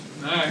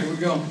All right, here we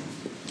go.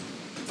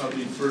 How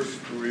the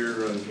first career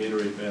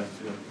Gatorade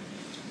bath,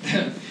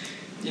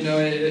 You know,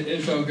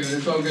 it felt good.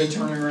 It felt good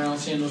turning around,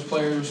 seeing those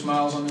players with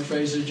smiles on their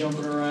faces,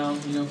 jumping around.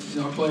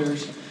 Our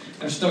players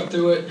have stuck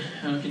through it,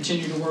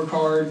 continue to work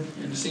hard,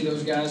 and to see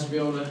those guys be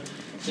able to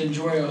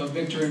enjoy a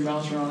victory and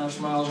bounce around, have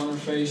smiles on their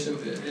face,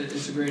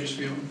 it's the greatest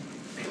feeling.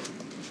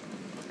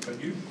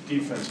 Your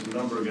defense, a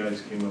number of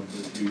guys came up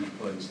with huge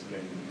plays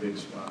today in big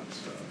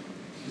spots.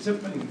 Has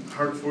it been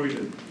hard for you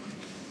to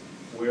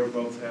wear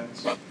both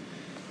hats?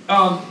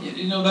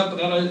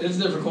 That is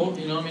difficult.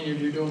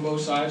 You're doing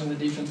both sides, and the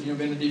defense. Being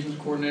the defense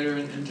coordinator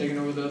and taking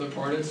over the other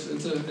part, it's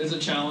a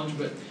challenge.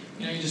 But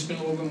you just spend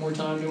a little bit more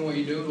time doing what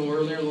you do, a little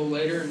earlier, a little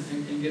later,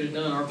 and get it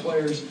done. Our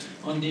players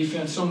on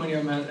defense, so many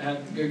of them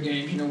had good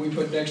games. We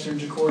put Dexter and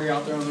Ja'Cory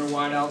out there on their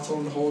wide outs, told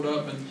them to hold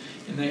up, and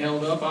they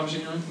held up.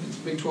 Obviously, it's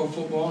Big 12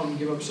 football, and we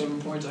give up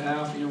 7 points a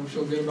half. We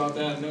feel good about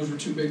that, and those were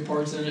two big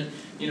parts in it.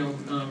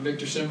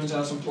 Victor Simmons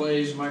had some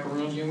plays, Michael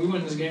Reynolds. We went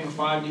in this game with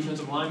 5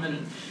 defensive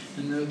linemen,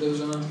 and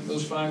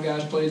those 5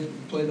 guys played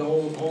the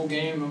whole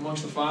game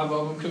amongst the 5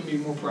 of them. Couldn't be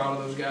more proud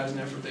of those guys and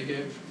the effort they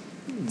gave.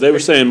 They were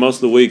saying most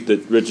of the week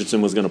that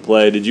Richardson was going to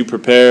play. Did you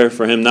prepare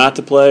for him not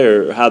to play,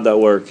 or how'd that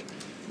work?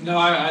 No,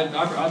 I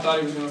thought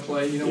he was going to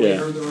play. We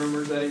heard the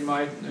rumors that he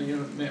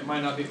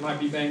might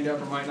be banged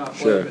up or might not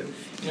play. Sure. But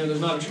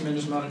there's not a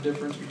tremendous amount of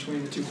difference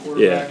between the two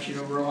quarterbacks.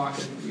 Yeah.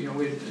 Rohak, we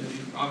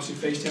obviously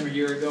faced him a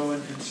year ago,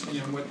 and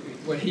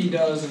what he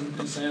does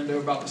and Sam do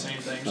about the same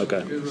thing. So okay.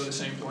 It was really the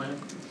same plan.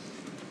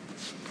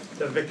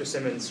 The Victor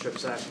Simmons strip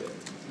sack,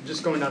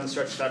 just going down the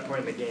stretch at that point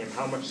in the game,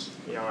 how much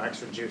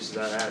extra juice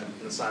does that add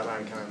in the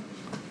sideline kind of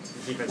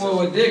defense? Well,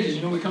 what it did is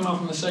we come out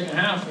from the second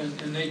half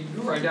and they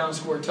go right down and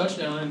score a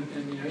touchdown,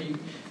 and you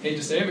hate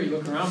to say it, but you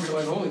look around and you're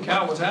like, holy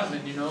cow, what's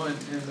happening?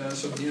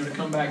 So to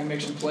come back and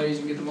make some plays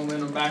and get the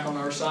momentum back on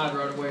our side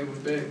right away was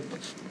big.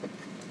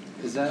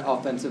 Is that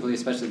offensively,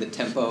 especially the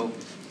tempo,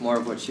 more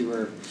of what you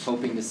were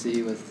hoping to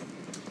see with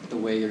the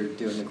way you're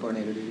doing the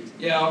coordinator duties?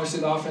 Yeah, obviously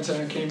the offense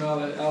came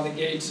out of the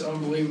gates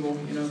unbelievable.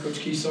 Coach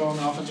Keesaw and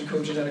the offensive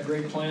coaches had a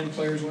great plan. The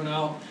players went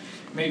out,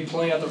 made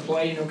play after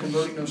play,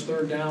 converting those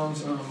third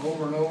downs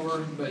over and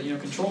over. But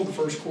controlled the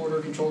first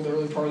quarter, controlled the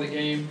early part of the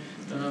game.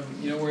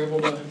 We're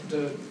able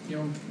to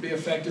be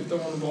effective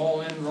throwing the ball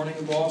in, running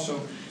the ball.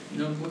 So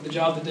with the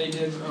job that they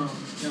did,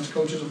 as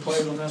coaches and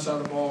players on that side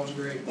of the ball was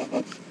great.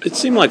 It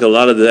seemed like a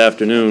lot of the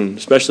afternoon,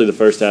 especially the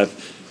first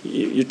half,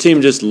 your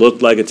team just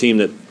looked like a team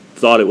that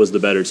thought it was the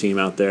better team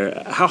out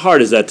there. How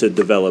hard is that to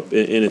develop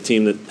in a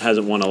team that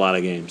hasn't won a lot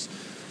of games?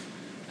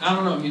 I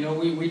don't know.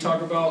 We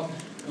talk about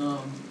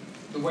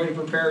the way to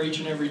prepare each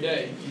and every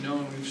day.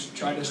 And we've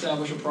tried to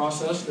establish a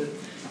process that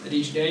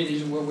each day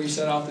these are what we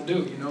set out to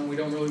do. We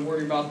don't really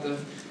worry about the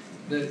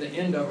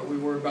end of it. We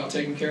worry about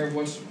taking care of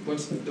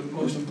what's the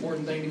most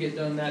important thing to get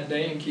done that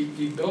day and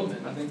keep building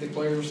it. I think the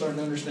players are starting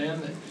to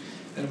understand that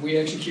if we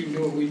execute and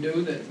do what we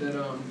do, that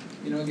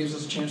it gives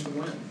us a chance to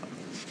win.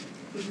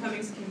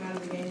 Cummings came out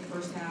of the game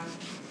first half.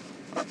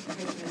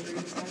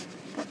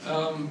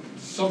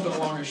 Something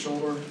along his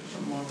shoulder,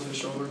 something wrong with his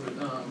shoulder,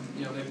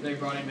 but they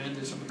brought him in,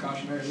 did some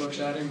precautionary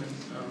looks at him,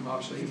 and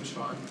obviously he was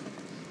fine.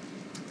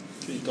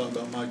 Can you talk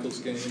about Michael's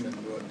game and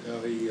how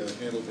he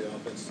handled the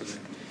offense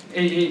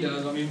today? He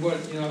does.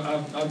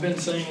 I've been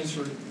saying this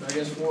for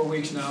 4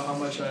 weeks now. How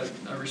much I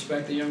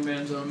respect the young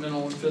man's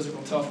mental and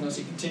physical toughness.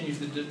 He continues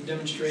to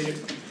demonstrate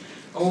it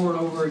over and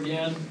over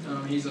again.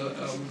 He's a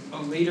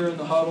leader in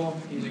the huddle.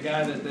 He's a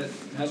guy that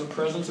has a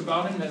presence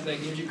about him that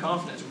gives you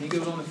confidence. When he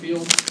goes on the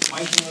field,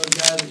 Mike's one of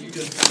those guys that you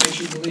just makes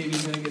you believe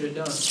he's going to get it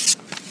done.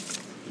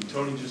 Did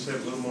Tony just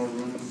have a little more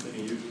room than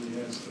he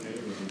usually has today?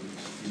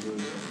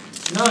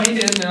 No, he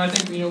didn't, and I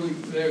think they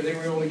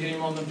were able to get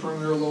him on the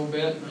perimeter a little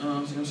bit.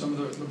 Some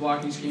of the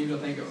blocking schemes I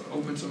think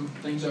opened some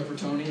things up for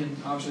Tony, and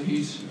obviously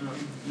he's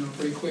a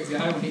pretty quick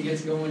guy. When he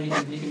gets going,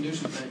 he can do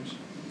some things.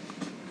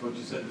 Coach,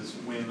 you said this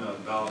win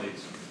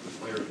validates the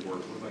players'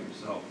 work. What about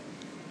yourself?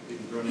 You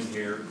can run in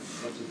here,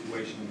 tough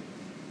situation,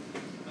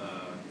 and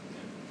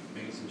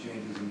making some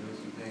changes and doing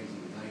some things,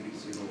 and now you get to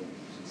see a little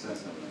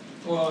success out of that.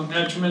 Well, I've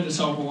had tremendous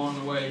help along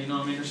the way.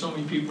 There's so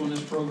many people in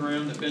this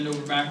program that bend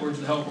over backwards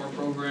to help our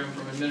program,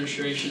 from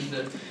administration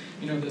to,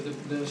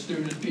 the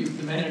students, people,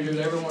 the managers,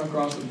 everyone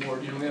across the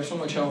board. We have so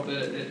much help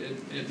that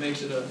it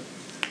makes it a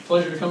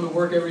pleasure to come to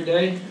work every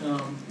day.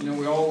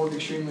 We all work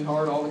extremely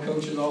hard, all the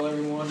coaches,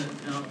 everyone.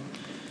 And,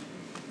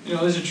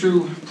 this is a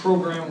true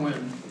program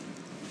win.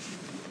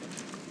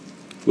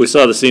 We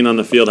saw the scene on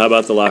the field. How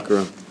about the locker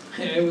room?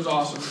 Yeah, it was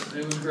awesome.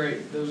 It was great.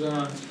 It was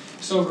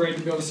so great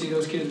to be able to see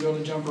those kids be able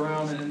to jump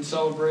around and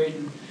celebrate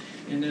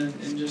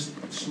and just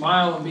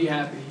smile and be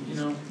happy.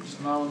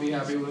 Smile and be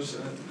happy. It was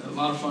a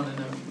lot of fun in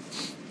them.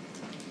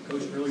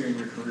 Coach, earlier in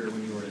your career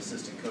when you were an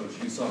assistant coach,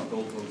 you saw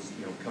goalposts,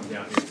 come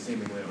down here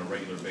seemingly on a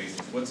regular basis.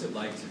 What's it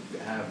like to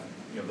have,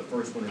 the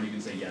first one where you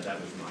can say, yeah, that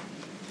was mine?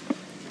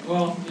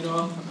 Well,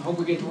 I hope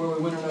we get to where we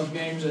win enough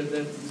games that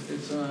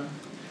it's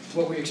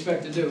what we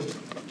expect to do.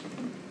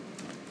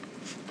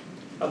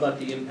 How about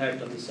the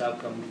impact on this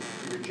outcome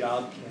for your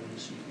job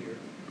candidacy here?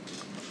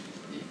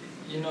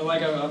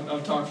 like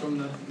I've talked from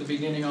the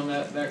beginning on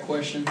that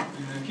question,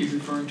 and I keep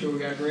referring to it. We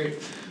got a great,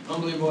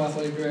 unbelievable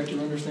athletic director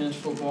who understands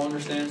football,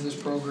 understands this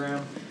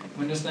program.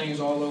 When this thing is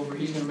all over,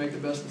 he's going to make the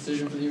best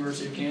decision for the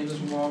University of Kansas,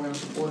 and we're all going to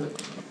support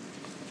it.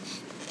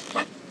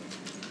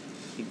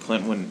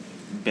 Clint, when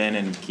Ben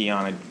and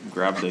Keon had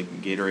grabbed the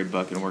Gatorade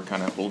bucket and were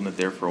kind of holding it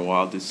there for a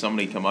while, did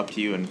somebody come up to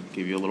you and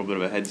give you a little bit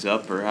of a heads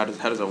up, or how does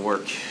that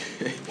work?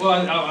 Well,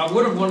 I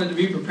would have wanted to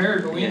be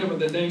prepared, but we ended up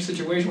with the dang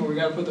situation where we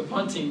got to put the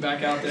punt team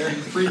back out there. And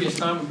the previous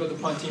time we put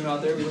the punt team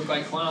out there, we looked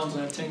like clowns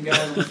and have 10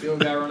 guys on the field,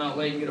 guy run out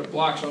late and get a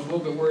block. So I was a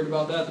little bit worried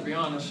about that, to be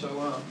honest.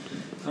 So,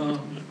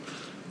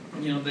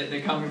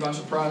 they caught me by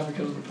surprise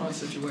because of the punt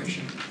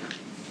situation.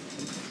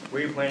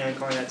 Were you planning on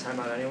calling that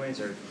timeout anyways,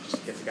 or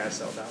just get the guys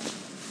settled out?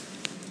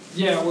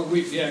 Yeah,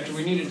 because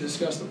we needed to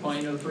discuss the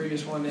punt. The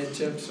previous one they had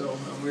tipped, so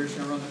we were just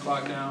going to run the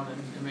clock down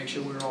and make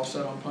sure we were all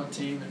set on punt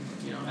team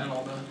and had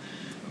all the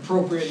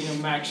appropriate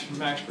max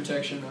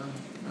protection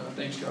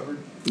things covered.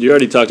 You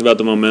already talked about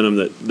the momentum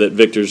that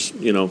Victor's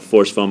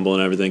forced fumble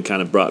and everything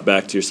kind of brought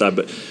back to your side,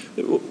 but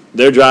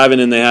they're driving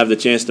and they have the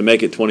chance to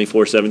make it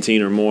 24-17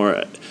 or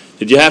more.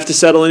 Did you have to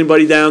settle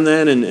anybody down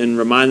then and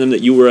remind them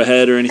that you were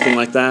ahead or anything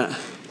like that?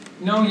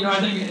 No, I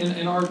think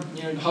in our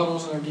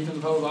huddles and our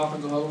defensive huddles,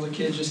 offensive huddles, the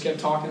kids just kept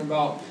talking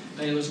about,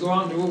 hey, let's go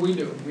out and do what we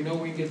do. We know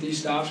we can get these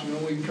stops. We know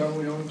we can cover.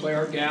 We know we can play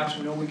our gaps.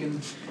 We know we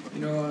can,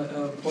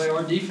 play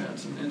our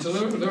defense. And so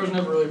there was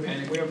never really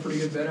panic. We have a pretty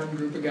good veteran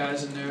group of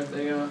guys in there.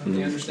 They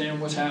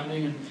understand what's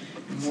happening,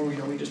 and more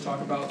we just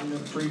talk about the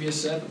previous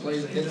set, the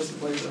plays that hit us, the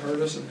plays that hurt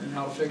us, and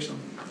how to fix them.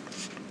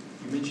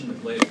 You mentioned the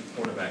play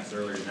cornerbacks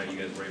earlier and how you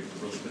guys were able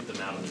to really put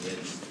them out of the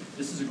hits.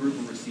 This is a group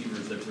of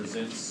receivers that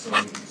presents some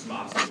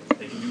obstacles.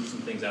 They can do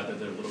some things out there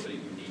that are a little bit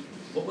unique.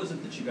 What was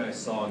it that you guys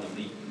saw in the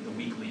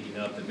week leading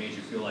up that made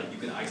you feel like you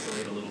could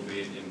isolate a little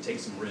bit and take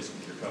some risk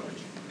with your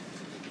coverage?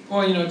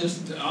 Well,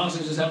 just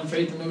honestly, just having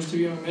faith in those two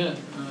young men.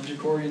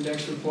 Jacory and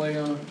Dexter play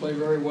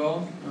very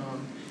well.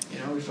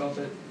 We felt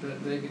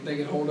that they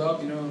could hold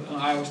up.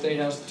 Iowa State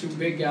has two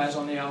big guys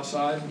on the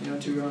outside.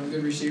 Two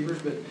good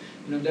receivers, but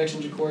Dex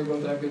and Jacory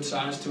both have good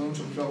size to them,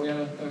 so we felt we had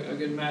a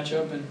good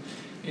matchup. And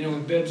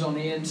with Bibbs on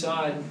the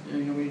inside,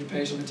 we need to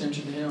pay some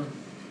attention to him.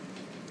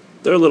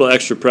 They're a little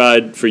extra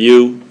pride for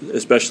you,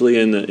 especially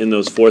in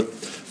those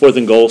fourth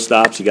and goal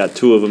stops. You got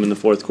two of them in the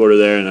fourth quarter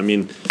there, and I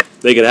mean,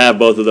 they could have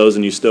both of those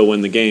and you still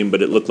win the game.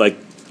 But it looked like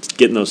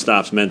getting those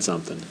stops meant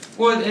something.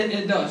 Well,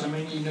 it does. I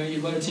mean,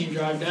 you let a team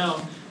drive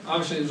down.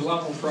 Obviously, there's a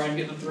lot more pride in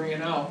getting a 3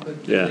 and out,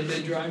 but they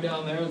did drive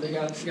down there. They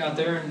got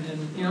there, and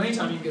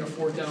anytime you can get a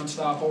fourth down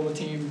stop, hold the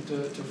team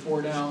to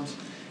 4 downs,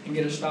 and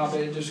get a stop,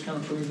 it just kind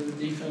of proves that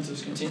the defense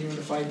is continuing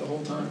to fight the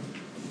whole time.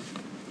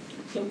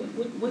 So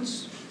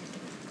what's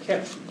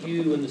kept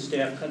you and the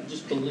staff kind of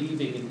just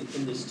believing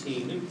in this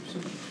team? There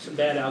were some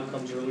bad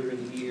outcomes earlier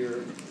in the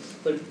year,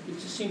 but it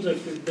just seems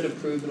like there's been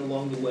improvement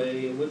along the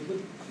way. And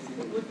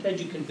what had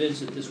you convinced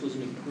that this was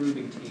an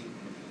improving team?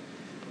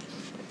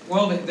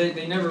 Well,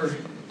 they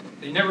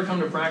never come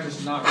to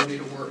practice not ready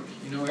to work.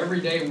 Every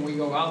day when we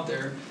go out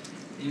there,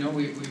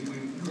 we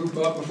group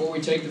up before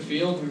we take the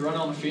field. We run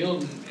on the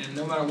field, and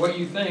no matter what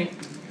you think,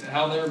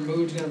 how their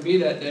mood's going to be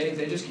that day,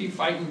 they just keep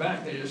fighting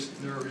back.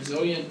 They're a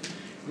resilient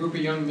group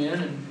of young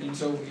men, and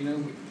so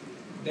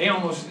they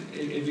almost,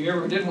 if you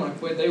ever did want to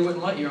quit, they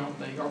wouldn't let you. I don't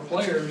think our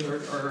players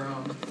are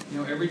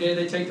every day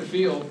they take the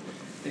field,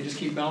 they just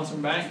keep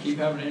bouncing back, keep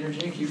having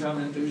energy, and keep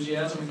having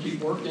enthusiasm, and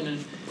keep working.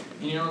 And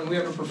and we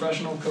have a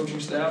professional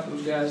coaching staff.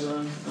 Those guys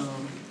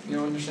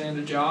understand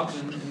the jobs,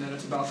 and that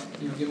it's about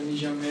giving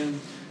these young men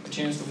a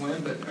chance to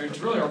win. But it's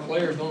really our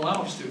players don't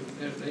allow us to.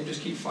 They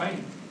just keep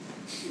fighting.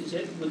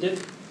 Would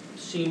that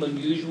seem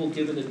unusual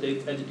given that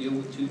they've had to deal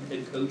with 2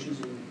 head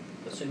coaches in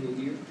a single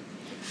year?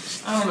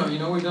 I don't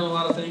know. We've done a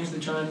lot of things to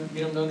try and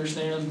get them to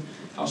understand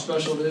how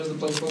special it is to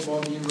play football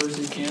at the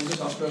University of Kansas,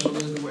 how special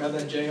it is to have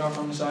that Jayhawk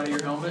on the side of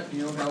your helmet.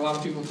 We've had a lot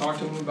of people talk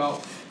to them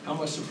about how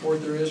much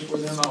support there is for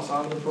them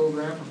outside of the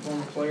program, for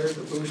former players,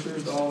 the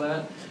boosters, all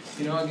that.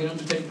 I get them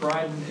to take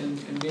pride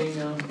in being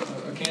a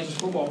Kansas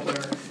football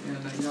player, and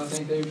I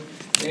think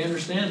they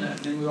understand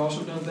that. And we've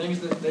also done things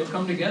that they've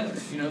come together.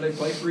 They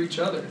play for each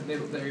other.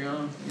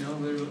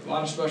 There's a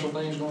lot of special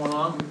things going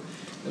on.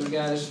 Those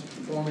guys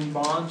forming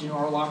bonds.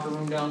 Our locker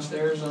room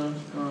downstairs on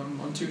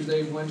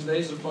Tuesdays,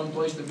 Wednesdays is a fun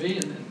place to be,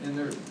 and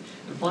they're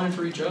playing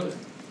for each other.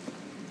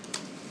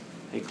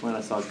 Hey, Clint,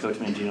 I saw Coach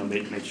Mangino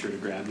make sure to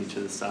grab you to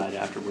the side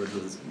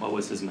afterwards. What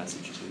was his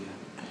message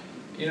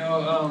to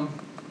you?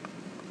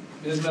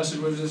 His message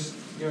was just,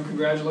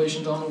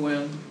 congratulations on the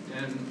win,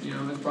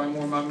 and that's probably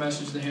more my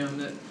message to him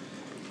that,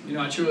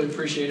 I truly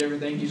appreciate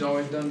everything he's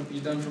always done.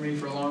 He's done for me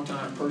for a long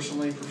time,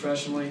 personally,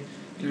 professionally.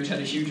 He's had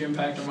a huge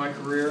impact on my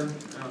career.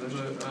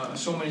 There's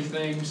so many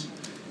things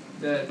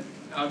that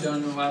I've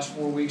done in the last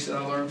 4 weeks that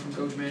I learned from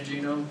Coach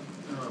Mangino.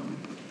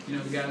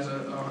 The guy's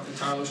a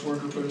tireless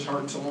worker, put his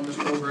heart and soul in this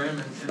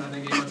program, and I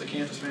think anyone that's a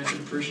Kansas fan should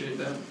appreciate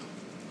that.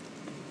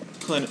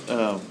 Clint,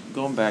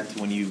 going back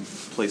to when you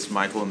placed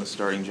Michael in the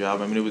starting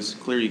job, I mean, it was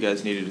clear you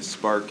guys needed a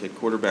spark at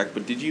quarterback,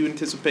 but did you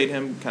anticipate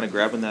him kind of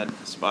grabbing that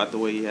spot the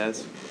way he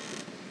has?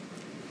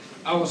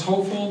 I was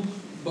hopeful,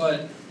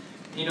 but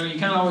you know, you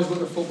kind of always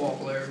look at football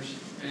players,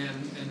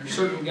 and there's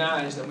certain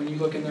guys that when you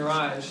look in their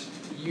eyes,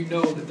 you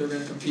know that they're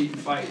going to compete and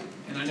fight.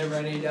 And I never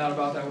had any doubt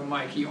about that with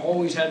Mike. He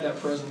always had that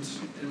presence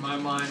in my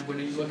mind when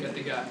you look at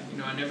the guy. You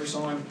know, I never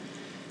saw him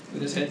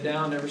with his head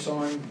down, never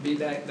saw him be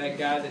that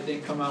guy that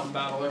didn't come out and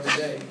battle every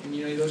day. And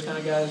you know, those kind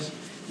of guys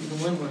you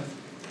can win with.